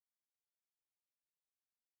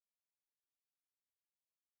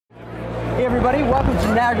Hey everybody, welcome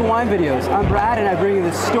to Niagara Wine Videos. I'm Brad and I bring you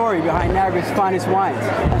the story behind Niagara's finest wines.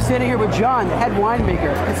 I'm standing here with John, the head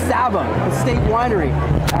winemaker, Kacaba, the state winery.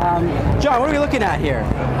 John, what are we looking at here?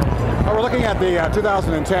 Well, we're looking at the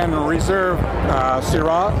 2010 Reserve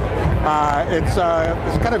Syrah. It's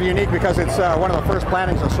kind of unique because it's one of the first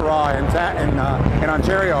plantings of Syrah in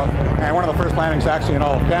Ontario, and one of the first plantings actually in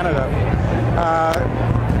all of Canada.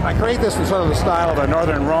 I create this in sort of the style of a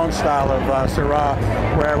Northern Rhone style of Syrah,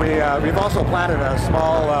 where we've also planted a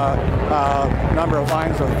small number of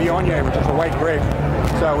vines of Viognier, which is a white grape.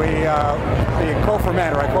 So we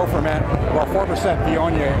co-ferment, or I co-ferment, about 4%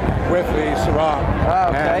 Viognier with the Syrah.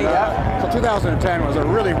 Okay, and, so 2010 was a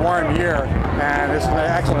really warm year, and it's an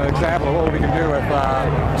excellent example of what we can do with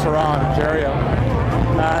Syrah in Ontario.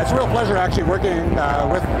 It's a real pleasure actually working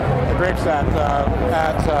with the grapes at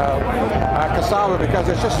Kacaba, because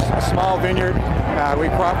it's just a small vineyard. We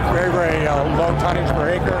crop very low tonnage per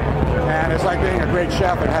acre, and it's like being a great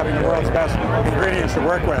chef and having the world's best ingredients to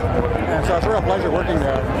work with. And so it's a real pleasure working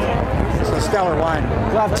there. It's a stellar wine.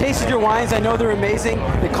 Well, I've tasted your wines. I know they're amazing.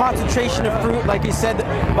 The concentration of fruit, like you said,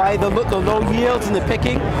 by the low yields and the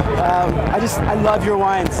picking. I love your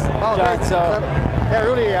wines, John. So.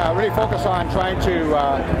 Yeah, really focus on trying to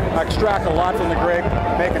extract a lot from the grape,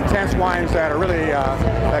 make intense wines that are really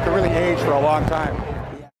that can really age for a long time.